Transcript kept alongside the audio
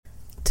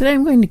Today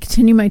I'm going to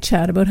continue my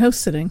chat about house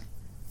sitting.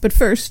 But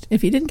first,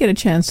 if you didn't get a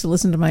chance to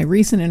listen to my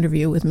recent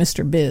interview with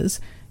Mr. Biz,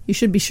 you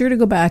should be sure to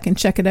go back and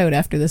check it out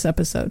after this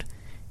episode.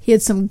 He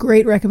had some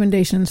great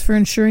recommendations for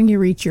ensuring you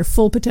reach your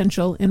full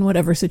potential in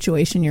whatever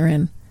situation you're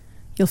in.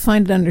 You'll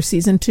find it under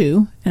Season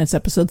 2, and it's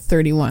episode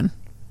 31.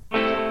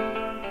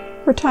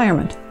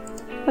 Retirement.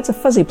 That's a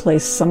fuzzy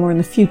place somewhere in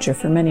the future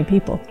for many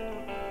people.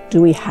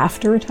 Do we have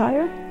to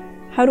retire?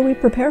 How do we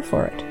prepare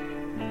for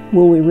it?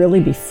 Will we really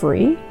be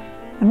free?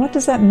 And what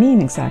does that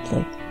mean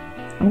exactly?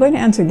 I'm going to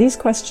answer these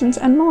questions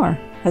and more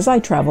as I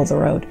travel the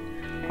road.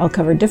 I'll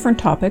cover different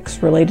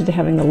topics related to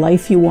having the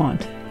life you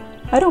want.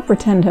 I don't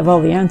pretend to have all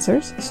the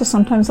answers, so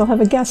sometimes I'll have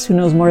a guest who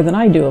knows more than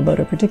I do about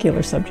a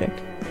particular subject.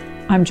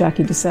 I'm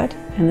Jackie Doucette,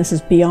 and this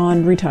is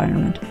Beyond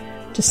Retirement.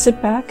 Just sit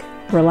back,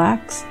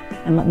 relax,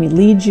 and let me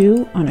lead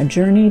you on a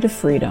journey to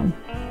freedom.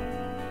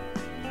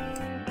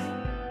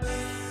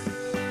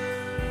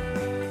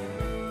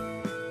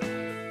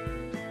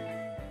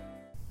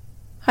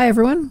 Hi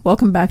everyone,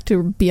 welcome back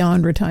to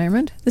Beyond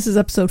Retirement. This is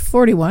episode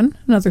 41,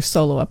 another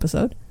solo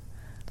episode.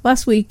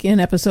 Last week in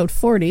episode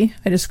 40,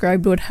 I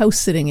described what house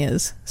sitting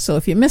is, so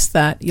if you missed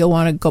that, you'll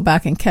want to go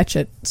back and catch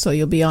it so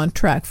you'll be on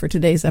track for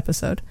today's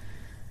episode.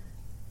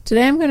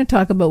 Today I'm going to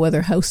talk about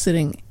whether house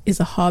sitting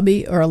is a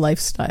hobby or a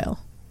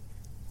lifestyle.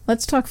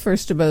 Let's talk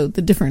first about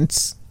the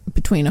difference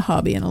between a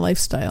hobby and a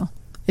lifestyle.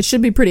 It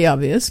should be pretty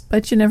obvious,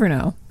 but you never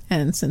know,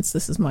 and since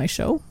this is my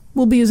show,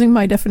 we'll be using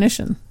my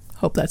definition.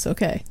 Hope that's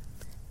okay.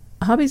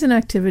 A hobby is an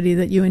activity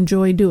that you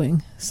enjoy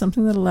doing,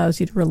 something that allows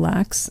you to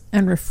relax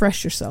and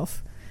refresh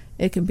yourself.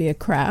 It can be a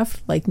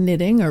craft like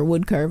knitting or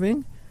wood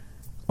carving,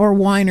 or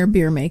wine or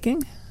beer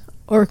making,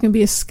 or it can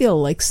be a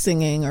skill like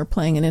singing or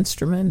playing an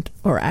instrument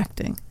or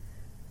acting.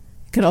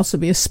 It could also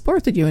be a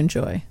sport that you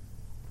enjoy.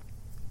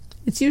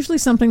 It's usually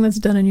something that's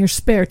done in your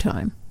spare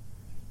time.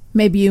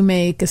 Maybe you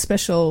make a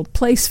special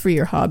place for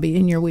your hobby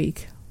in your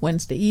week,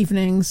 Wednesday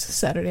evenings,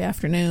 Saturday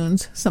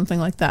afternoons, something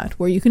like that,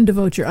 where you can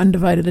devote your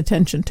undivided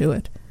attention to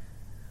it.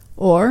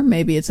 Or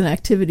maybe it's an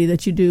activity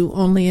that you do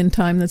only in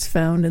time that's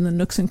found in the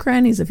nooks and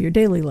crannies of your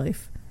daily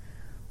life.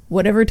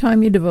 Whatever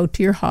time you devote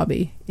to your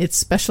hobby, it's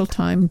special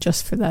time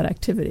just for that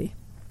activity.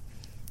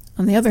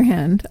 On the other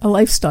hand, a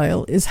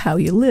lifestyle is how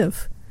you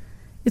live.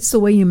 It's the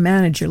way you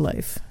manage your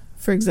life.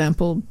 For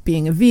example,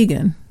 being a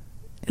vegan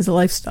is a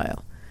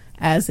lifestyle,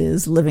 as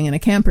is living in a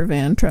camper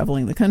van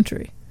traveling the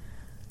country.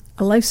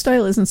 A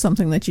lifestyle isn't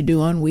something that you do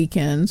on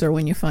weekends or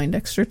when you find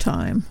extra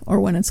time or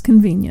when it's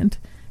convenient.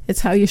 It's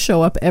how you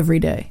show up every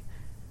day.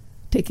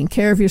 Taking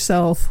care of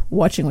yourself,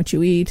 watching what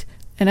you eat,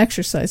 and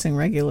exercising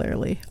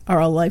regularly are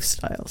all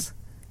lifestyles.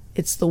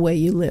 It's the way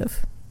you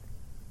live.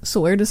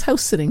 So where does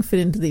house sitting fit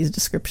into these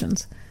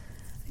descriptions?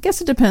 I guess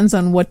it depends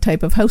on what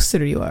type of house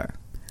sitter you are.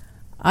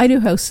 I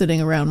do house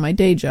sitting around my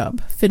day job,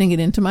 fitting it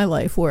into my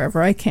life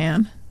wherever I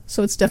can,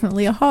 so it's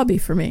definitely a hobby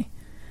for me.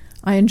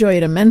 I enjoy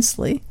it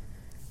immensely,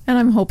 and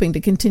I'm hoping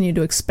to continue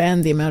to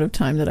expand the amount of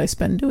time that I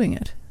spend doing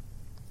it.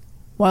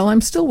 While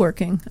I'm still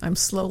working, I'm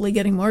slowly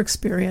getting more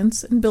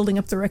experience and building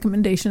up the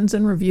recommendations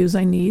and reviews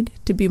I need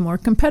to be more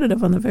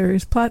competitive on the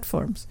various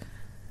platforms.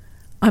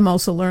 I'm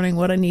also learning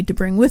what I need to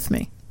bring with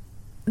me,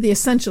 the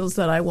essentials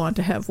that I want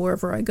to have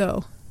wherever I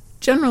go.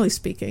 Generally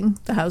speaking,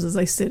 the houses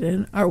I sit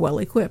in are well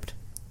equipped.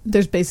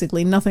 There's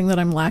basically nothing that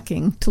I'm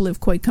lacking to live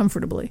quite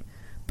comfortably,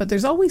 but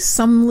there's always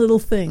some little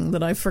thing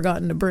that I've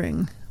forgotten to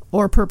bring,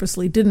 or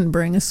purposely didn't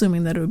bring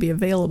assuming that it would be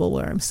available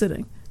where I'm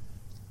sitting.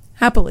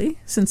 Happily,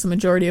 since the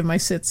majority of my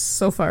sits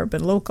so far have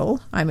been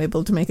local, I'm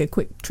able to make a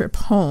quick trip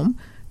home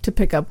to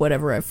pick up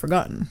whatever I've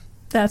forgotten.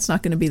 That's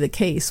not going to be the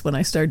case when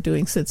I start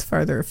doing sits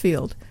farther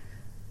afield.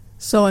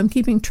 So I'm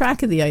keeping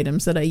track of the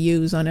items that I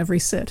use on every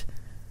sit.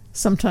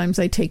 Sometimes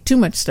I take too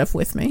much stuff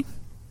with me.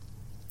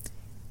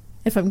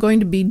 If I'm going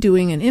to be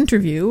doing an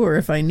interview or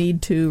if I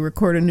need to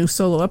record a new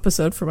solo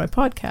episode for my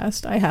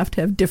podcast, I have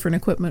to have different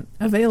equipment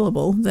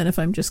available than if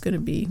I'm just going to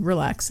be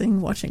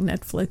relaxing, watching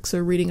Netflix,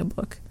 or reading a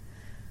book.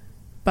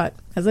 But,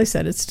 as I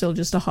said, it's still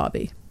just a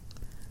hobby.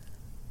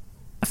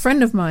 A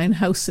friend of mine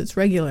house sits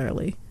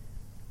regularly.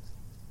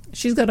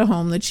 She's got a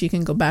home that she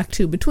can go back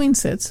to between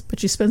sits, but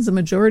she spends the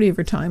majority of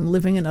her time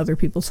living in other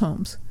people's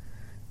homes.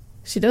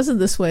 She does it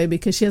this way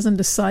because she hasn't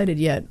decided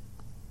yet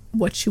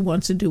what she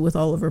wants to do with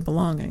all of her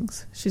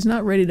belongings. She's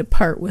not ready to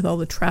part with all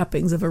the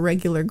trappings of a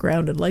regular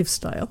grounded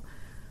lifestyle,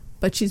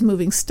 but she's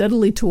moving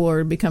steadily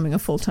toward becoming a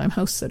full-time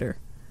house sitter.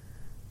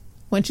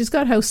 When she's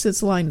got house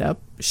sits lined up,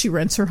 she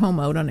rents her home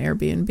out on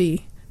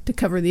Airbnb to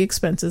cover the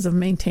expenses of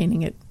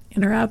maintaining it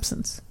in her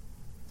absence.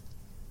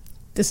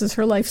 This is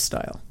her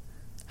lifestyle.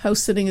 House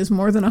sitting is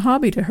more than a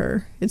hobby to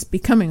her, it's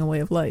becoming a way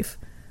of life.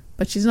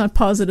 But she's not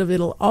positive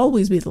it'll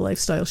always be the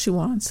lifestyle she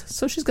wants,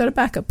 so she's got a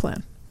backup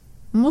plan.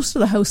 Most of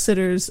the house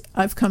sitters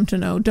I've come to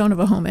know don't have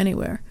a home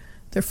anywhere.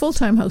 They're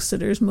full-time house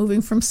sitters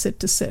moving from sit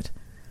to sit.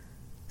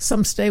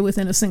 Some stay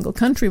within a single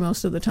country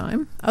most of the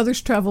time.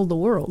 Others travel the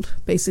world,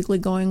 basically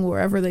going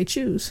wherever they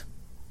choose,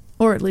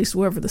 or at least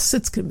wherever the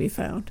sits can be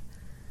found.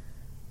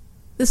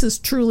 This is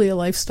truly a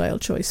lifestyle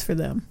choice for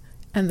them.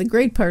 And the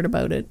great part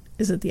about it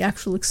is that the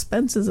actual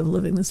expenses of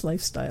living this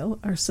lifestyle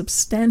are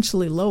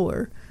substantially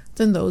lower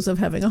than those of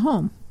having a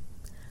home.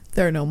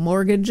 There are no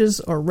mortgages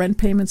or rent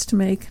payments to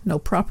make, no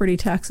property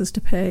taxes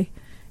to pay.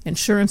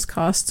 Insurance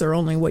costs are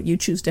only what you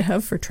choose to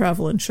have for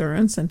travel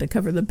insurance and to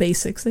cover the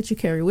basics that you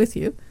carry with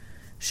you,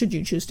 should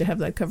you choose to have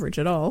that coverage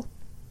at all.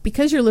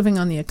 Because you're living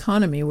on the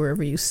economy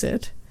wherever you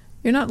sit,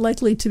 you're not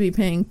likely to be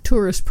paying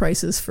tourist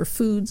prices for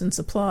foods and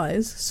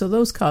supplies, so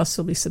those costs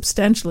will be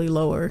substantially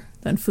lower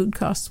than food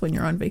costs when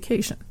you're on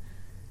vacation.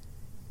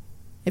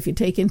 If you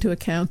take into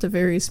account the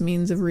various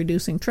means of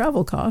reducing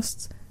travel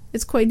costs,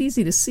 it's quite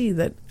easy to see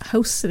that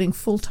house sitting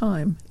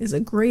full-time is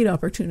a great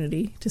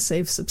opportunity to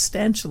save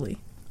substantially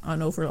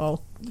on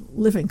overall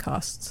living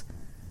costs.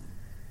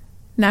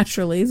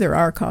 Naturally, there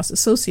are costs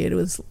associated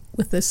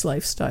with this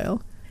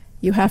lifestyle.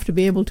 You have to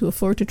be able to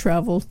afford to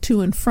travel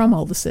to and from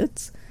all the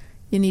sits.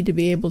 You need to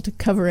be able to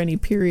cover any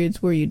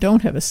periods where you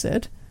don't have a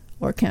sit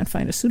or can't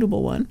find a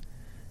suitable one.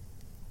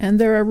 And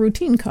there are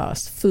routine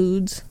costs,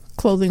 foods,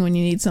 clothing when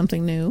you need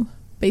something new,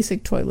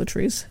 basic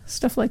toiletries,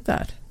 stuff like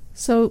that.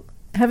 So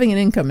having an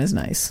income is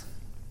nice.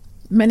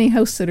 Many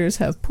house sitters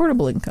have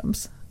portable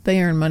incomes.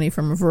 They earn money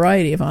from a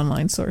variety of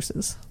online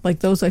sources, like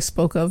those I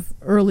spoke of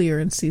earlier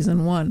in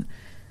Season 1,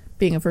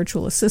 being a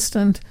virtual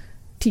assistant,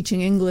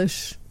 teaching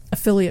English,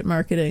 affiliate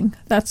marketing,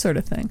 that sort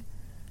of thing.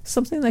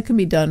 Something that can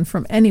be done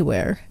from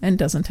anywhere and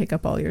doesn't take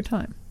up all your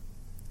time.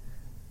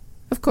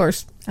 Of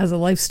course, as a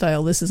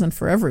lifestyle, this isn't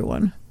for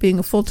everyone. Being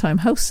a full-time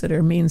house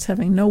sitter means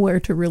having nowhere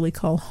to really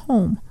call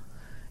home.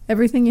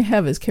 Everything you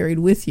have is carried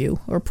with you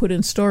or put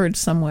in storage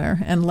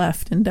somewhere and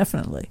left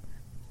indefinitely.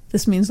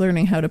 This means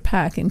learning how to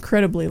pack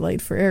incredibly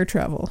light for air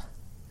travel.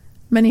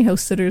 Many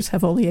house sitters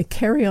have only a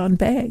carry-on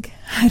bag.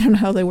 I don't know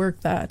how they work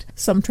that.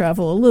 Some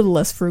travel a little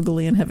less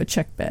frugally and have a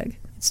check bag.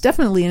 It's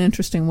definitely an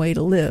interesting way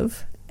to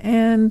live,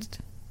 and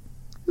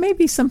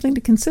maybe something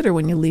to consider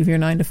when you leave your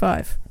 9 to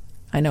 5.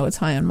 I know it's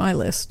high on my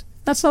list.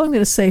 That's all I'm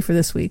going to say for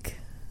this week.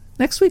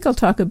 Next week I'll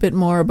talk a bit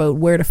more about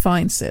where to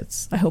find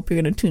sits. I hope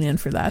you're going to tune in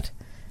for that.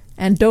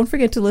 And don't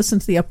forget to listen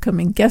to the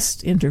upcoming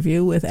guest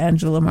interview with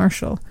Angela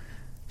Marshall.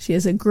 She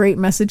has a great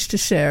message to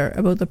share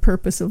about the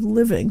purpose of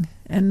living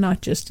and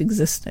not just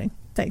existing.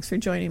 Thanks for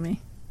joining me.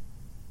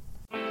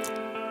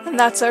 And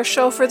that's our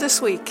show for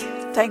this week.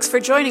 Thanks for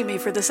joining me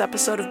for this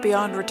episode of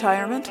Beyond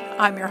Retirement.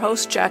 I'm your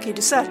host, Jackie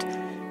Doucette.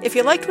 If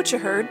you liked what you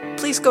heard,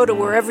 please go to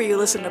wherever you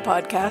listen to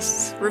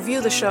podcasts, review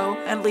the show,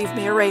 and leave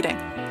me a rating.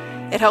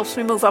 It helps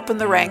me move up in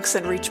the ranks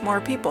and reach more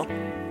people.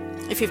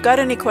 If you've got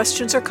any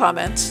questions or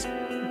comments,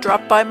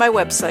 drop by my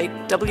website,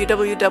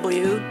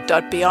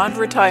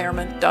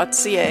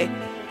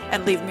 www.beyondretirement.ca,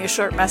 and leave me a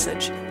short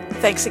message.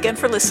 Thanks again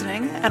for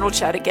listening, and we'll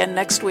chat again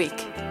next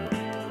week.